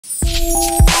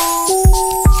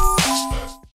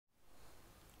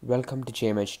Welcome to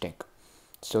JMH Tech.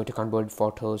 So to convert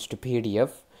photos to PDF,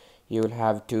 you will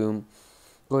have to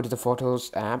go to the Photos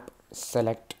app,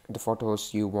 select the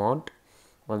photos you want.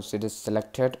 Once it is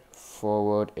selected,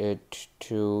 forward it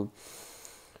to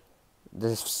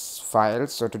this file.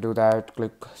 So to do that,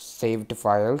 click Save to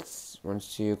Files.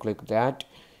 Once you click that,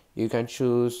 you can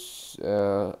choose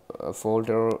a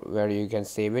folder where you can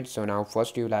save it. So now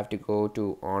first you will have to go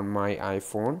to On My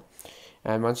iPhone,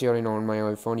 and once you're in On My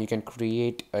iPhone, you can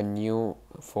create a new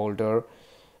folder.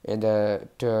 In the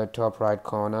top right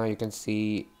corner you can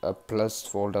see a plus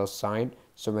folder sign.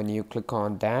 So when you click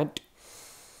on that,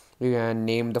 you can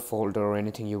name the folder or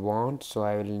anything you want. So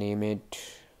I will name it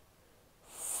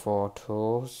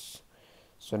Photos.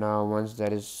 So now once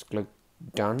that is clicked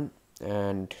done,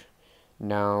 and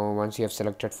now once you have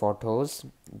selected photos,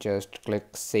 just click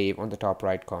Save on the top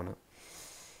right corner.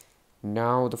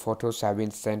 Now the photos have been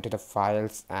sent to the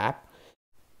Files app.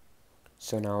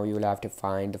 So now you will have to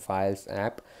find the Files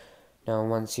app. Now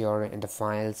once you're in the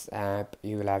Files app,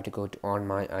 you will have to go to On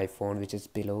My iPhone, which is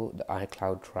below the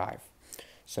iCloud drive.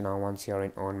 So now once you're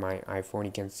in On My iPhone,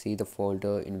 you can see the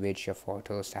folder in which your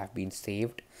photos have been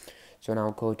saved. So now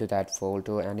go to that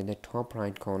folder, and in the top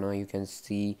right corner you can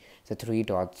see the three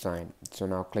dot sign. So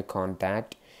now click on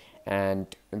that,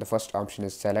 and the first option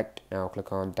is select. Now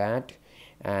click on that,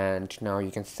 and now you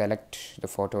can select the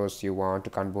photos you want to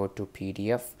convert to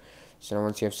PDF. So now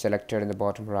once you have selected, in the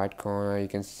bottom right corner you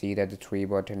can see that the three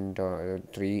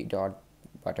dot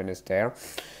button is there.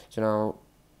 So now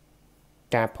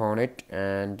tap on it,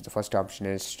 and the first option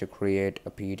is to create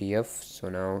a PDF. So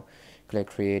now click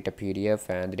create a PDF,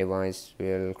 and the device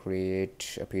will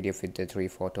create a PDF with the three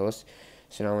photos.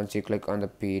 So now once you click on the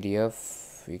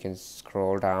PDF, you can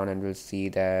scroll down and we'll see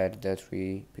that the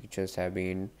three pictures have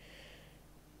been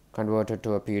converted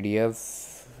to a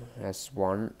PDF as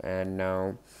one. And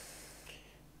now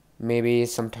maybe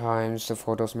sometimes the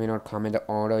photos may not come in the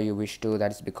order you wish to.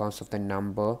 That is because of the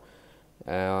number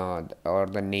or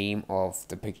the name of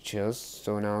the pictures.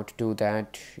 So now to do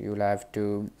that, you'll have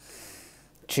to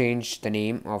change the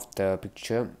name of the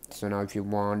picture. So now if you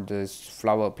want this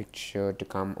flower picture to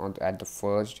come on at the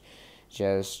first,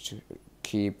 just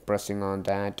keep pressing on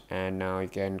that, and now you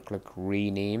can click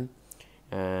rename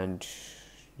and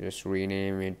just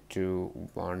rename it to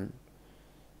 1.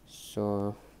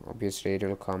 So obviously it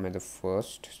will come at the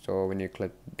first. So when you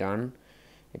click done,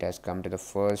 it has come to the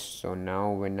first. So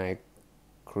now when I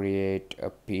create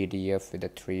a PDF with the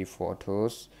three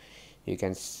photos, you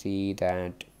can see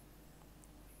that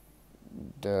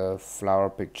the flower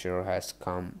picture has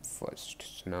come first.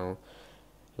 So now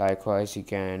likewise you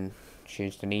can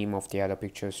change the name of the other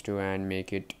pictures too and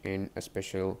make it in a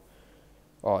special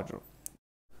order.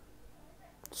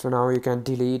 So now you can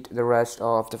delete the rest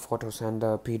of the photos and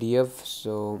the PDF.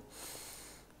 So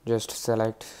just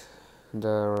select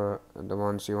the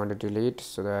ones you want to delete,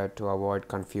 so that to avoid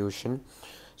confusion.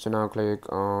 So now click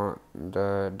on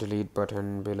the delete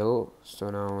button below. So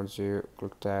now once you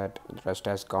click that, the rest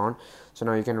has gone. So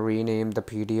now you can rename the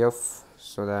PDF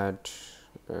so that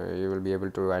you will be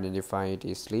able to identify it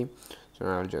easily. So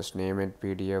I'll just name it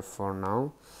PDF for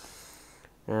now,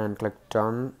 and click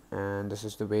done. And this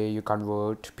is the way you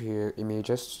convert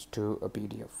images to a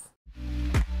PDF.